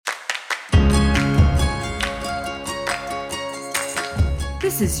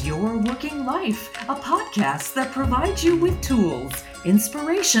This is Your Working Life, a podcast that provides you with tools,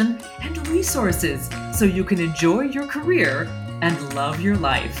 inspiration, and resources so you can enjoy your career and love your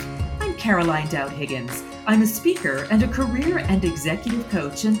life. I'm Caroline Dowd Higgins. I'm a speaker and a career and executive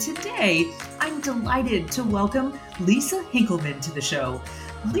coach, and today I'm delighted to welcome Lisa Hinkleman to the show.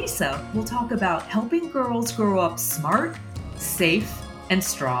 Lisa will talk about helping girls grow up smart, safe, and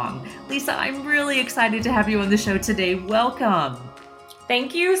strong. Lisa, I'm really excited to have you on the show today. Welcome.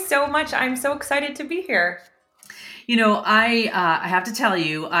 Thank you so much. I'm so excited to be here. You know, I have to tell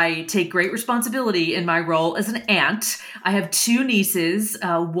you, I take great responsibility in my role as an aunt. I have two nieces.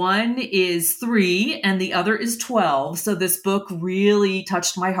 One is 3 and the other is 12. So this book really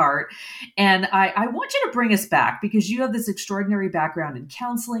touched my heart. And I want you to bring us back because you have this extraordinary background in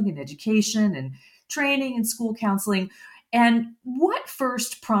counseling and education and training and school counseling. And what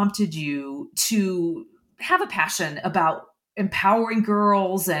first prompted you to have a passion about empowering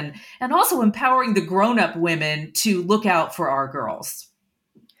girls and also empowering the grown-up women to look out for our girls?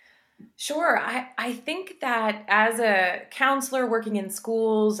 Sure. I think that as a counselor working in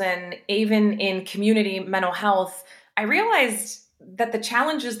schools and even in community mental health, I realized that the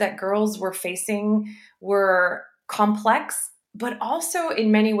challenges that girls were facing were complex, but also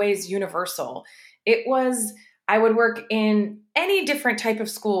in many ways universal. I would work in any different type of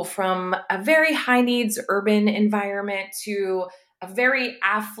school, from a very high needs urban environment to a very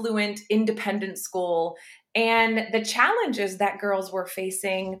affluent independent school. And the challenges that girls were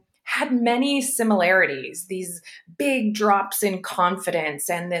facing had many similarities, these big drops in confidence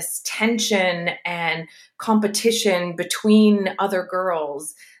and this tension and competition between other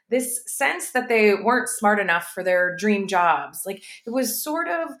girls, this sense that they weren't smart enough for their dream jobs. Like, it was sort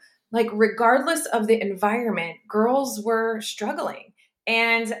of like, regardless of the environment, girls were struggling.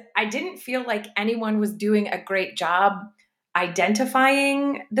 And I didn't feel like anyone was doing a great job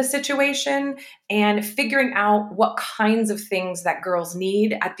identifying the situation and figuring out what kinds of things that girls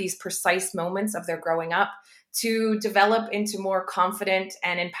need at these precise moments of their growing up to develop into more confident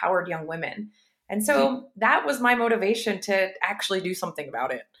and empowered young women. And so that was my motivation to actually do something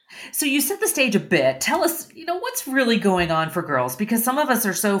about it. So you set the stage a bit. Tell us, what's really going on for girls? Because some of us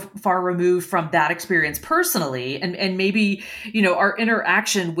are so far removed from that experience personally, and maybe, our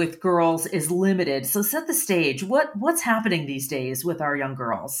interaction with girls is limited. So set the stage. What's happening these days with our young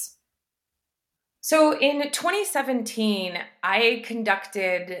girls? So in 2017, I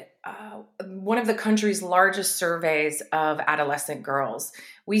conducted one of the country's largest surveys of adolescent girls.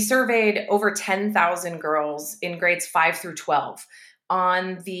 We surveyed over 10,000 girls in grades 5 through 12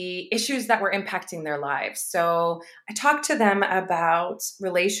 on the issues that were impacting their lives. So I talked to them about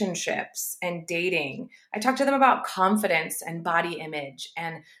relationships and dating. I talked to them about confidence and body image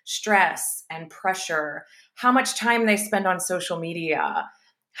and stress and pressure, how much time they spend on social media,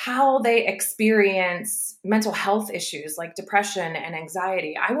 how they experience mental health issues like depression and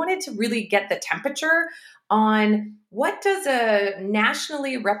anxiety. I wanted to really get the temperature on what does a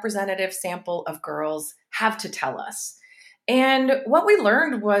nationally representative sample of girls have to tell us. And what we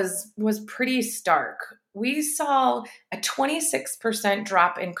learned was pretty stark. We saw a 26%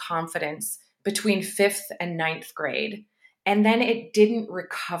 drop in confidence between 5th and 9th grade, and then it didn't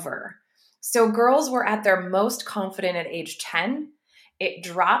recover. So girls were at their most confident at age 10. It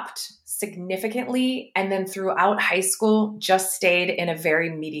dropped significantly, and then throughout high school just stayed in a very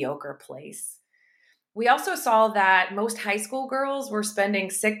mediocre place. We also saw that most high school girls were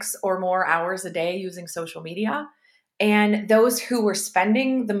spending 6 or more hours a day using social media. And those who were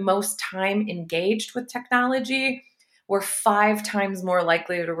spending the most time engaged with technology were 5 times more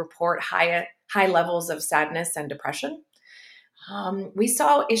likely to report high levels of sadness and depression. We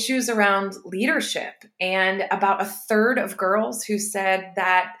saw issues around leadership, and about a third of girls who said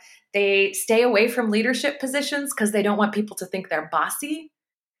that they stay away from leadership positions because they don't want people to think they're bossy.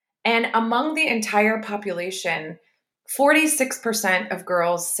 And among the entire population, 46% of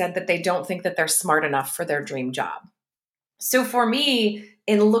girls said that they don't think that they're smart enough for their dream job. So for me,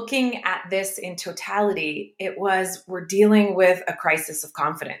 in looking at this in totality, we're dealing with a crisis of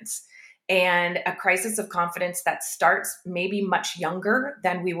confidence, and a crisis of confidence that starts maybe much younger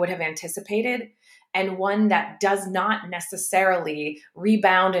than we would have anticipated, and one that does not necessarily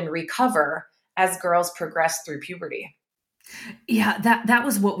rebound and recover as girls progress through puberty. Yeah, that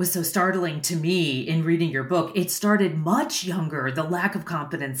was what was so startling to me in reading your book. It started much younger, the lack of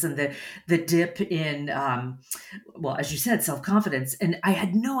confidence and the dip in, well, as you said, self-confidence. And I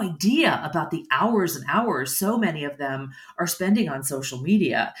had no idea about the hours and hours so many of them are spending on social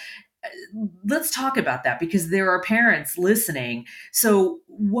media. let's talk about that because there are parents listening. So,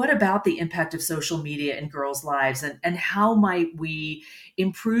 what about the impact of social media in girls' lives, and how might we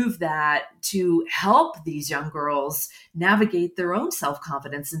improve that to help these young girls navigate their own self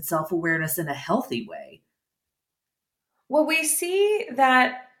confidence and self awareness in a healthy way? Well, we see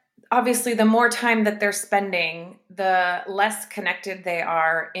that obviously the more time that they're spending, the less connected they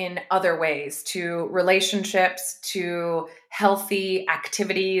are in other ways to relationships, to healthy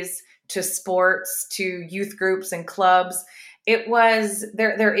activities, to sports, to youth groups and clubs.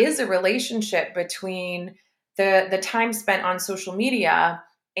 There is a relationship between the time spent on social media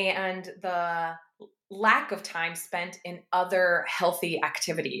and the lack of time spent in other healthy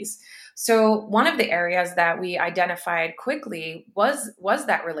activities. So one of the areas that we identified quickly was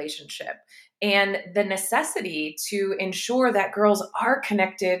that relationship and the necessity to ensure that girls are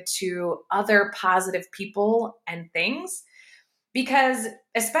connected to other positive people and things, because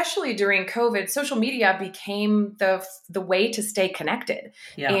especially during COVID, social media became the way to stay connected.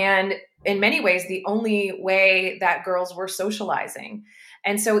 Yeah. And in many ways, the only way that girls were socializing.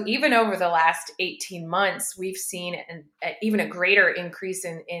 And so even over the last 18 months, we've seen even a greater increase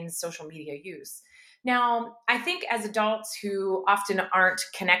in social media use. Now, I think as adults who often aren't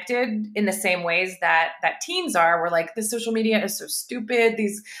connected in the same ways that teens are, we're like, this social media is so stupid.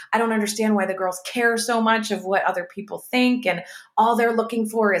 I don't understand why the girls care so much of what other people think. And all they're looking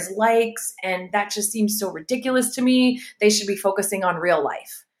for is likes. And that just seems so ridiculous to me. They should be focusing on real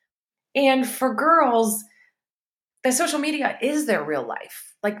life. And for girls, the social media is their real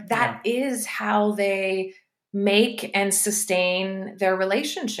life. Like that is how they make and sustain their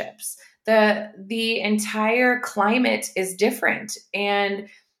relationships. The entire climate is different, and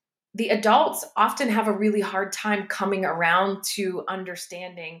the adults often have a really hard time coming around to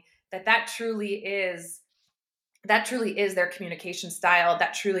understanding that truly is their communication style,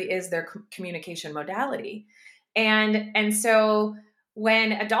 that truly is their communication modality. And so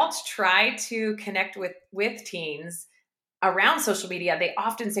when adults try to connect with teens around social media, they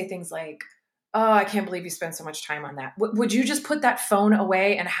often say things like, "Oh, I can't believe you spend so much time on that. Would you just put that phone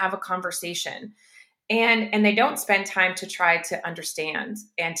away and have a conversation?" And they don't spend time to try to understand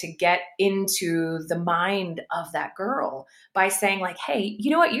and to get into the mind of that girl by saying like, "Hey,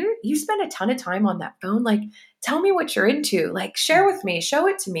 you know what? You spend a ton of time on that phone. Like, tell me what you're into. Like, share with me, show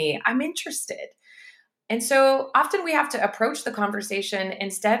it to me. I'm interested." And so often we have to approach the conversation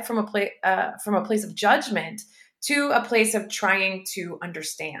instead from a place of judgment to a place of trying to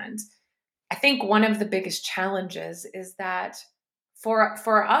understand. I think one of the biggest challenges is that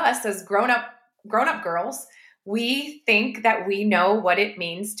for us as grown up girls, we think that we know what it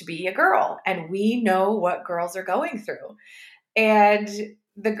means to be a girl and we know what girls are going through. And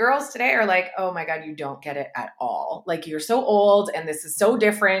the girls today are like, "Oh my God, you don't get it at all. Like you're so old and this is so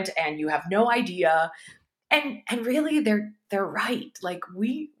different and you have no idea." And really they're right. Like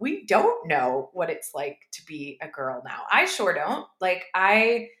we don't know what it's like to be a girl now. I sure don't. Like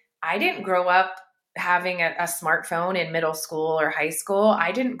I didn't grow up having a smartphone in middle school or high school.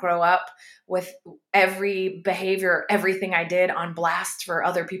 I didn't grow up with every behavior, everything I did on blast for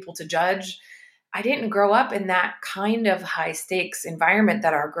other people to judge. I didn't grow up in that kind of high stakes environment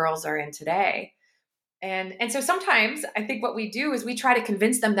that our girls are in today. And so sometimes I think what we do is we try to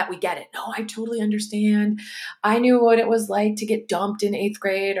convince them that we get it. "No, I totally understand. I knew what it was like to get dumped in 8th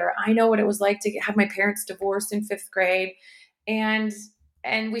grade, or I know what it was like to have my parents divorced in 5th grade." And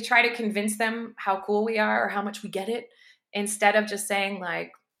and we try to convince them how cool we are or how much we get it instead of just saying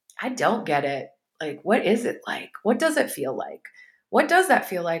like, "I don't get it. Like, what is it like? What does it feel like? What does that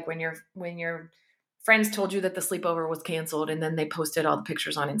feel like when your friends told you that the sleepover was canceled and then they posted all the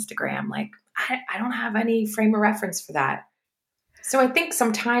pictures on Instagram?" Like, I don't have any frame of reference for that. So I think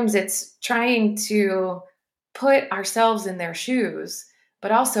sometimes it's trying to put ourselves in their shoes,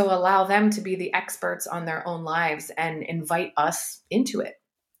 but also allow them to be the experts on their own lives and invite us into it.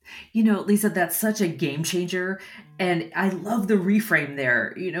 You know, Lisa, that's such a game changer. And I love the reframe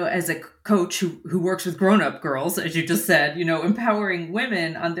there. You know, as a coach who works with grown up girls, as you just said, you know, empowering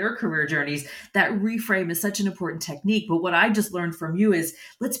women on their career journeys, that reframe is such an important technique. But what I just learned from you is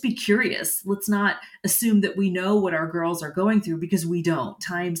let's be curious. Let's not assume that we know what our girls are going through because we don't.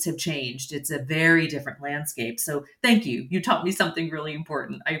 Times have changed. It's a very different landscape. So thank you. You taught me something really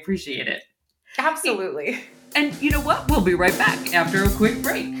important. I appreciate it. Absolutely. And you know what? We'll be right back after a quick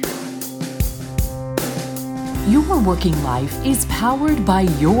break. Your working life is powered by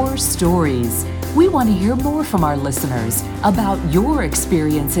your stories. We want to hear more from our listeners about your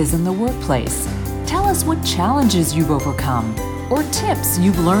experiences in the workplace. Tell us what challenges you've overcome or tips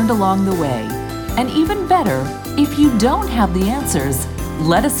you've learned along the way. And even better, if you don't have the answers,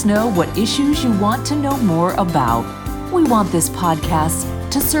 Let us know what issues you want to know more about. We want this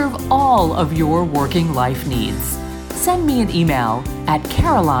podcast to serve all of your working life needs. Send me an email at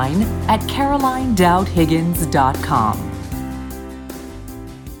caroline@carolinedowdhiggins.com.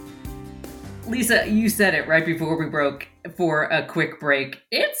 Lisa, you said it right before we broke for a quick break.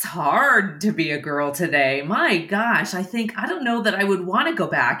 It's hard to be a girl today. My gosh, I don't know that I would want to go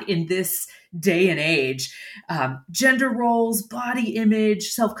back in this day and age. Gender roles, body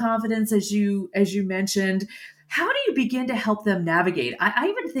image, self-confidence, as you mentioned. How do you begin to help them navigate? I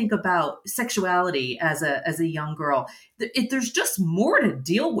even think about sexuality as a young girl. There's just more to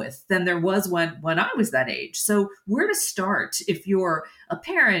deal with than there was when I was that age. So where to start if you're a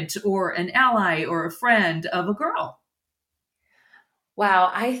parent or an ally or a friend of a girl?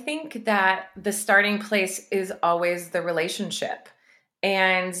 Wow, I think that the starting place is always the relationship.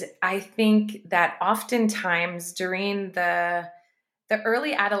 And I think that oftentimes during the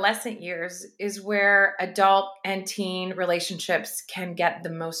early adolescent years is where adult and teen relationships can get the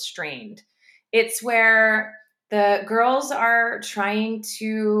most strained. It's where the girls are trying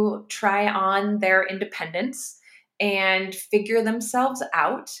to try on their independence and figure themselves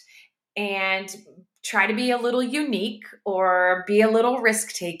out and try to be a little unique or be a little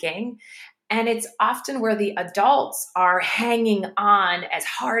risk taking. And it's often where the adults are hanging on as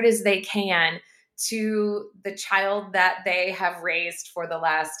hard as they can to the child that they have raised for the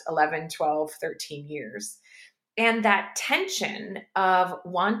last 11, 12, 13 years. And that tension of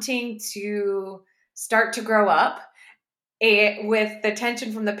wanting to start to grow up, with the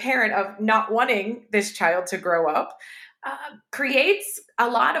tension from the parent of not wanting this child to grow up, creates a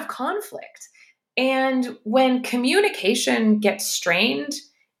lot of conflict. And when communication gets strained,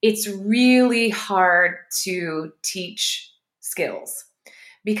 it's really hard to teach skills.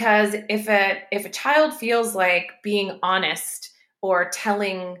 Because if a child feels like being honest or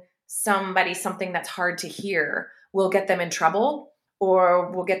telling somebody something that's hard to hear will get them in trouble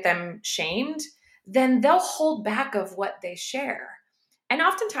or will get them shamed, then they'll hold back of what they share. And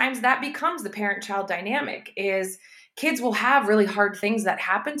oftentimes that becomes the parent-child dynamic, is kids will have really hard things that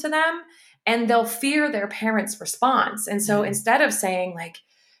happen to them and they'll fear their parents' response. And so instead of saying like,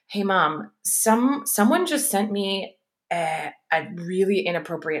 hey mom, someone just sent me a really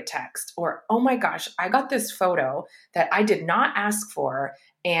inappropriate text, or, oh my gosh, I got this photo that I did not ask for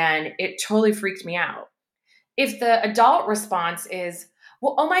and it totally freaked me out. If the adult response is,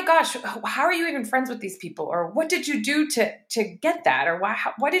 well, oh my gosh, how are you even friends with these people? Or what did you do to get that? Or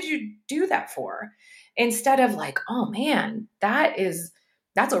why did you do that for? Instead of like, oh man, that's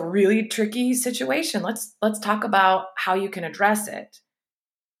a really tricky situation. Let's talk about how you can address it.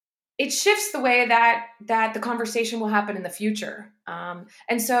 It shifts the way that the conversation will happen in the future.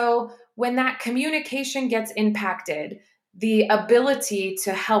 And so when that communication gets impacted, the ability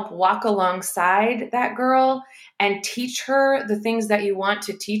to help walk alongside that girl and teach her the things that you want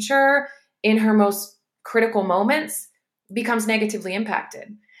to teach her in her most critical moments becomes negatively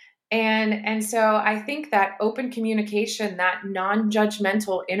impacted. And so I think that open communication, that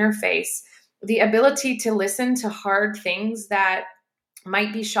non-judgmental interface, the ability to listen to hard things that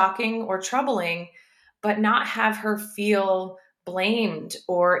might be shocking or troubling, but not have her feel blamed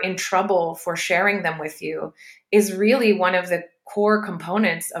or in trouble for sharing them with you, is really one of the core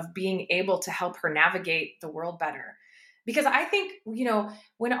components of being able to help her navigate the world better. Because I think,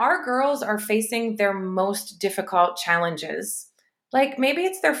 when our girls are facing their most difficult challenges, like maybe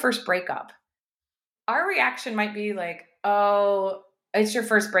it's their first breakup, our reaction might be like, oh, it's your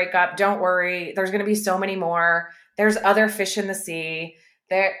first breakup. Don't worry. There's going to be so many more. There's other fish in the sea.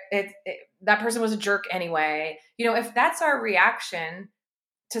 That person was a jerk anyway. If that's our reaction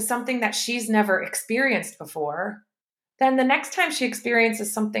to something that she's never experienced before, then the next time she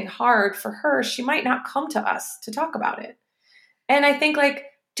experiences something hard for her, she might not come to us to talk about it. And I think, like,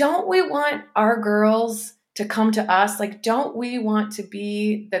 don't we want our girls to come to us? Like, don't we want to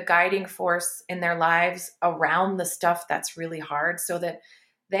be the guiding force in their lives around the stuff that's really hard, so that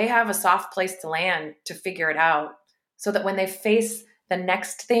they have a soft place to land to figure it out, so that when they face the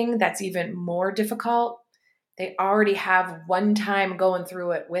next thing that's even more difficult, they already have one time going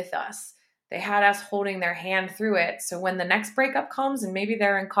through it with us. They had us holding their hand through it. So when the next breakup comes and maybe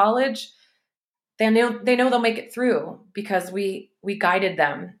they're in college, they know they'll make it through because we guided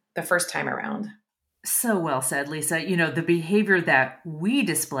them the first time around. So well said, Lisa. The behavior that we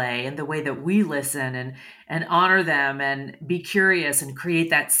display and the way that we listen and honor them and be curious and create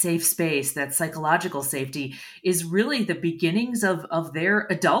that safe space, that psychological safety, is really the beginnings of their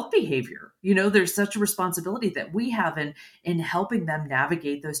adult behavior. There's such a responsibility that we have in helping them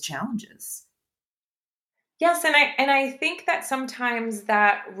navigate those challenges. Yes, and I think that sometimes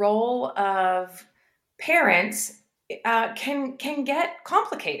that role of parents can get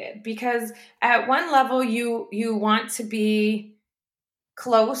complicated because at one level you want to be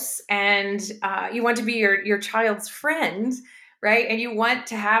close and you want to be your child's friend, right? And you want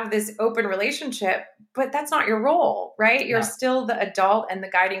to have this open relationship, but that's not your role, right? You're Yeah. still the adult and the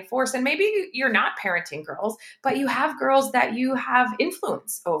guiding force. And maybe you're not parenting girls, but you have girls that you have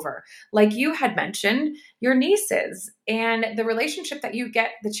influence over, like you had mentioned, your nieces. And the relationship that you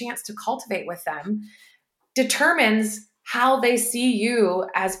get the chance to cultivate with them determines how they see you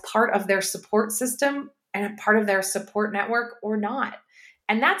as part of their support system and a part of their support network or not.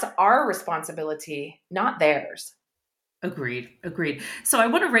 And that's our responsibility, not theirs. Agreed. So I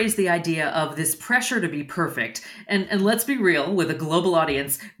want to raise the idea of this pressure to be perfect. And let's be real, with a global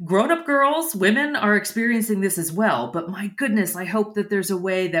audience, grown-up girls, women are experiencing this as well. But my goodness, I hope that there's a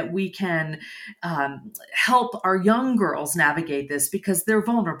way that we can help our young girls navigate this because they're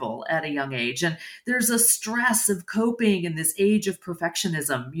vulnerable at a young age. And there's a stress of coping in this age of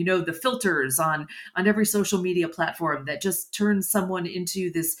perfectionism. You know, the filters on every social media platform that just turns someone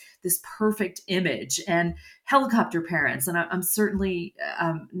into this perfect image. And helicopter parents, and I'm certainly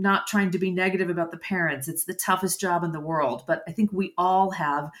not trying to be negative about the parents. It's the toughest job in the world, but I think we all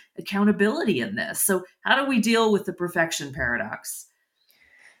have accountability in this. So how do we deal with the perfection paradox?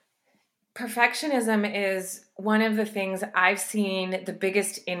 Perfectionism is one of the things I've seen the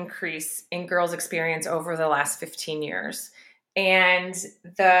biggest increase in girls' experience over the last 15 years. And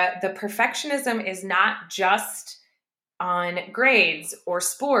the perfectionism is not just on grades or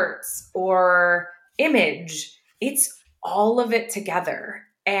sports or image. It's all of it together.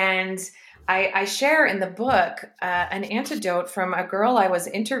 And I share in the book an anecdote from a girl I was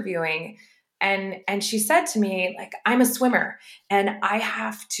interviewing. And she said to me, like, I'm a swimmer and I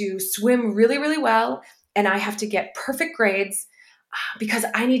have to swim really, really well. And I have to get perfect grades because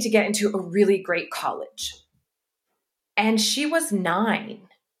I need to get into a really great college. And she was 9.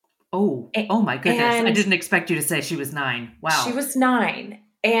 Oh my goodness. I And didn't expect you to say she was 9. she Wow. was 9.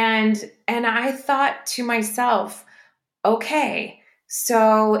 And I thought to myself, okay,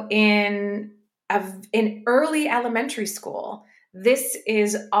 so in early elementary school, this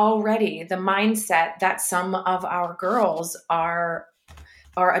is already the mindset that some of our girls are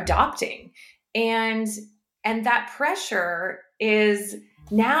adopting. And that pressure is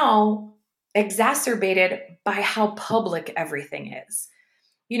now exacerbated by how public everything is.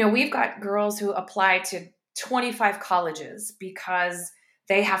 You know, we've got girls who apply to 25 colleges because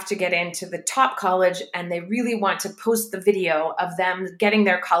they have to get into the top college and they really want to post the video of them getting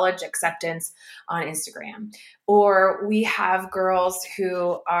their college acceptance on Instagram. Or we have girls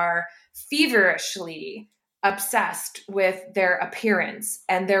who are feverishly obsessed with their appearance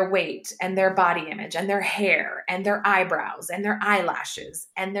and their weight and their body image and their hair and their eyebrows and their eyelashes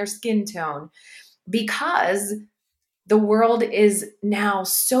and their skin tone because the world is now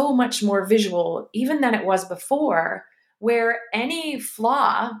so much more visual, even than it was before, where any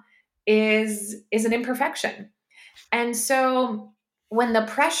flaw is an imperfection. And so when the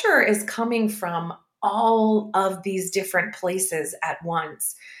pressure is coming from all of these different places at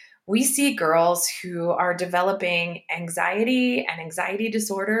once, we see girls who are developing anxiety and anxiety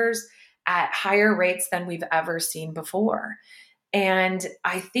disorders at higher rates than we've ever seen before. And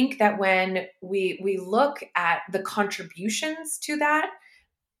I think that when we look at the contributions to that,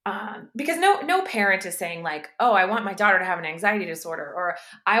 because no parent is saying like, oh, I want my daughter to have an anxiety disorder, or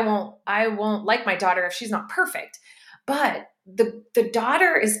I won't like my daughter if she's not perfect. But the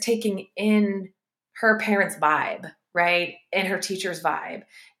daughter is taking in her parents' vibe, right, and her teacher's vibe,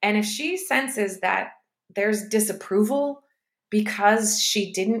 and if she senses that there's disapproval because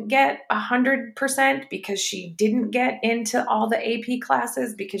she didn't get 100%, because she didn't get into all the AP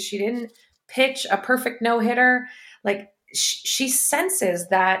classes, because she didn't pitch a perfect no-hitter, like she senses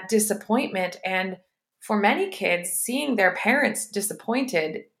that disappointment. And for many kids, seeing their parents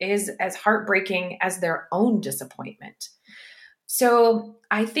disappointed is as heartbreaking as their own disappointment. So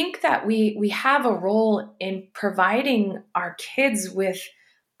I think that we have a role in providing our kids with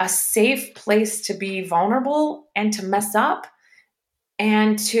a safe place to be vulnerable and to mess up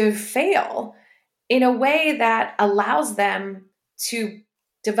and to fail in a way that allows them to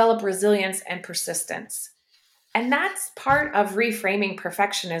develop resilience and persistence. And that's part of reframing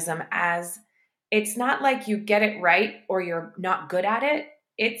perfectionism as it's not like you get it right or you're not good at it.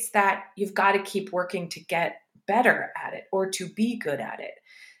 It's that you've got to keep working to get better at it or to be good at it.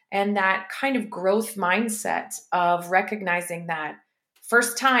 And that kind of growth mindset of recognizing that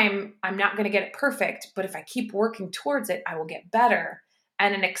first time, I'm not going to get it perfect, but if I keep working towards it, I will get better.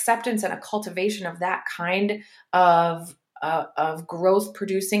 and an acceptance and a cultivation of that kind of growth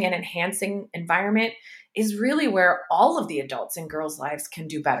producing and enhancing environment is really where all of the adults in girls' lives can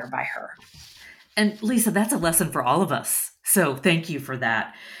do better by her. And Lisa, that's a lesson for all of us. So thank you for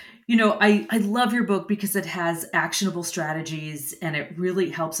that. I love your book because it has actionable strategies and it really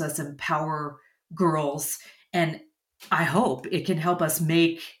helps us empower girls. And I hope it can help us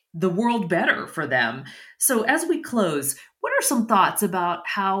make the world better for them. So as we close, what are some thoughts about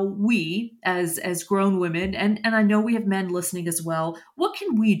how we as grown women, and I know we have men listening as well, what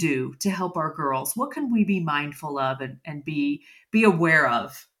can we do to help our girls? What can we be mindful of and be aware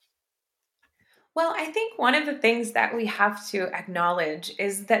of? Well, I think one of the things that we have to acknowledge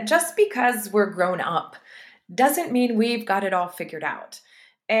is that just because we're grown up doesn't mean we've got it all figured out.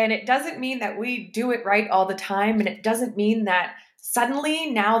 And it doesn't mean that we do it right all the time. And it doesn't mean that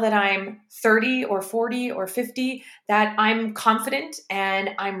suddenly, now that I'm 30 or 40 or 50, that I'm confident and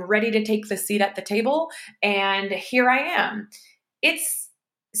I'm ready to take the seat at the table. And here I am.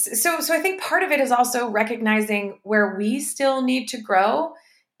 So I think part of it is also recognizing where we still need to grow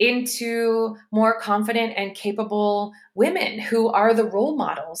into more confident and capable women who are the role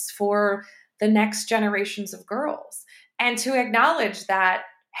models for the next generations of girls. And to acknowledge that,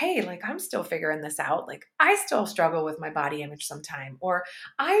 hey, like, I'm still figuring this out. Like, I still struggle with my body image sometime, or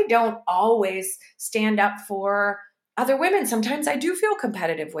I don't always stand up for other women. Sometimes I do feel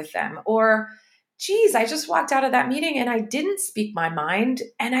competitive with them, or geez, I just walked out of that meeting and I didn't speak my mind,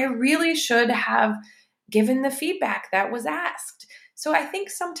 and I really should have given the feedback that was asked. So I think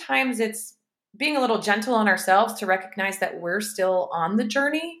sometimes it's being a little gentle on ourselves to recognize that we're still on the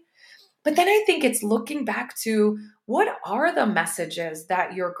journey. But then I think it's looking back to, what are the messages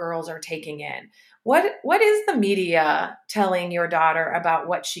that your girls are taking in? What is the media telling your daughter about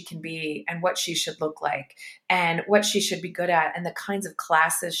what she can be and what she should look like and what she should be good at and the kinds of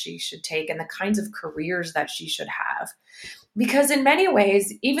classes she should take and the kinds of careers that she should have? Because in many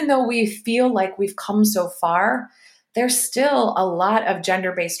ways, even though we feel like we've come so far, there's still a lot of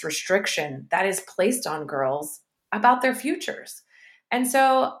gender-based restriction that is placed on girls about their futures. And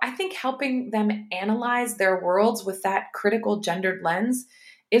so I think helping them analyze their worlds with that critical gendered lens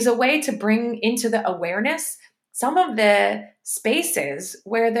is a way to bring into the awareness some of the spaces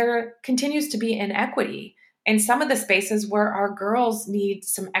where there continues to be inequity, and some of the spaces where our girls need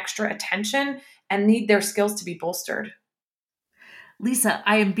some extra attention and need their skills to be bolstered. Lisa,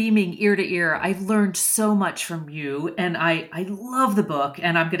 I am beaming ear to ear. I've learned so much from you, and I love the book,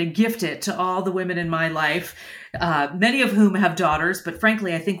 and I'm going to gift it to all the women in my life, many of whom have daughters, but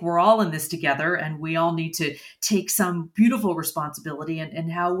frankly, I think we're all in this together, and we all need to take some beautiful responsibility in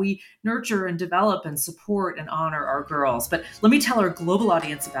how we nurture and develop and support and honor our girls. But let me tell our global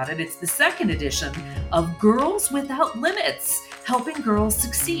audience about it. It's the second edition of Girls Without Limits, helping girls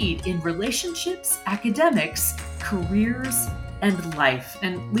succeed in relationships, academics, careers, and life.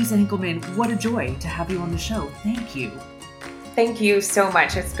 And Lisa Hinkleman, what a joy to have you on the show. Thank you. Thank you so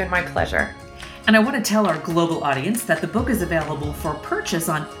much. It's been my pleasure. And I want to tell our global audience that the book is available for purchase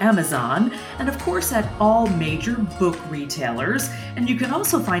on Amazon and, of course, at all major book retailers. And you can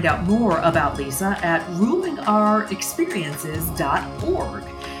also find out more about Lisa at rulingourexperiences.org.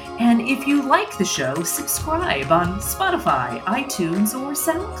 And if you like the show, subscribe on Spotify, iTunes, or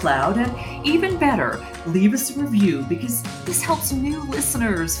SoundCloud. And even better, leave us a review because this helps new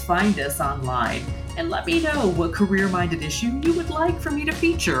listeners find us online. And let me know what career-minded issue you would like for me to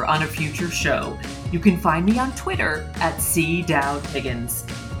feature on a future show. You can find me on Twitter at @CDowdHiggins.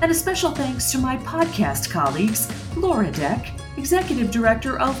 And a special thanks to my podcast colleagues, Laura Deck, Executive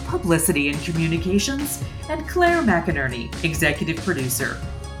Director of Publicity and Communications, and Claire McInerney, Executive Producer.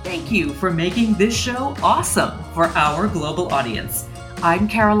 Thank you for making this show awesome for our global audience. I'm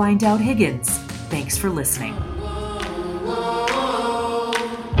Caroline Dowd Higgins. Thanks for listening.